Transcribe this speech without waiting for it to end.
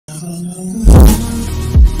Smooth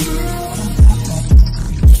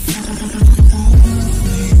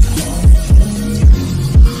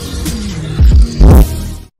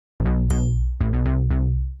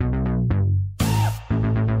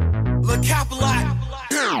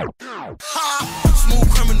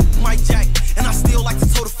criminal, Mike Jack, and I still like to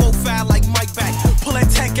toe the 4-5 like Mike back. Pull that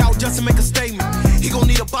tank out just to make a statement. He gon'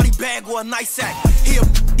 need a body bag or a nice sack. He'll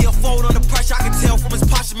fold under pressure. I can tell from his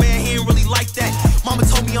posture, man, he ain't really like that. Mama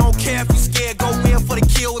told me I don't care if you scared, go in for the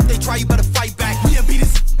kill. If they try, you better fight back. We'll beat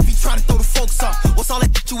this if he try to throw the folks up. What's all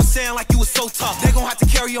that you was saying like you was so tough? They gon' have to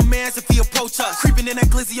carry your mans if he approach us. Creeping in that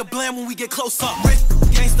glizzy of bland when we get close up. Red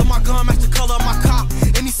gangster, my gun match the color of my car.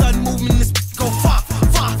 Any sudden movement in this go far,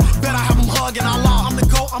 far. Bet I have him hugging our law. I'm the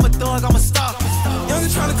GOAT, I'm a thug, I'm a star.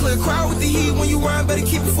 Youngin' tryna clear a crowd with the heat. When you rhyme, better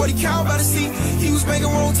keep it 40 cal by the seat. He was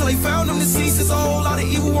banging wrong till they found him deceased. There's a whole lot of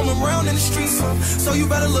evil woman around in the streets. So you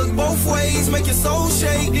better look both ways, make your soul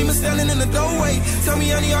shake. Demon standing in the doorway. Tell me,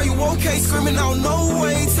 honey, are you okay? Screaming out, no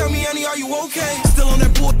way. Tell me, honey, are you okay? Still on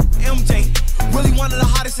that bull MJ. Really one of the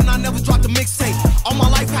hottest and I never dropped a mixtape. All my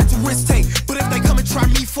life had to risk take. But if they come and try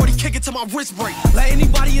me, 40 kick it till my wrist break. Let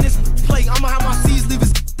anybody in this play, I'ma have my C's leave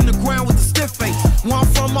his in the ground with the stiff face. Where I'm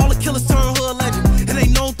from, all the killers turn hood legend. And they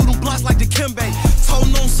known through them blocks like the Kimbe. Told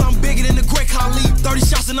known something bigger than the Great Khali. 30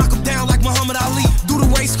 shots to knock him down like Muhammad Ali. Do the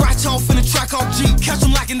race, scratch off in the track off G. Catch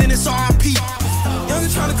him lacking, then it's RIP. Youngin'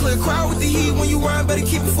 tryna clear a crowd with the heat. When you rhyme, better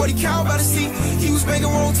keep it 40 cal by the seat. He was banging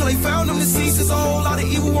wrong till they found him deceased. There's a whole lot of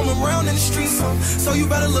evil woman around in the streets. So you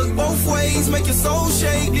better look both ways, make your soul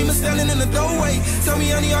shake. Demon standing in the doorway. Tell me,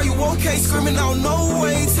 honey, are you okay? Screaming out, no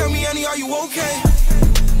way. Tell me, honey, are you okay?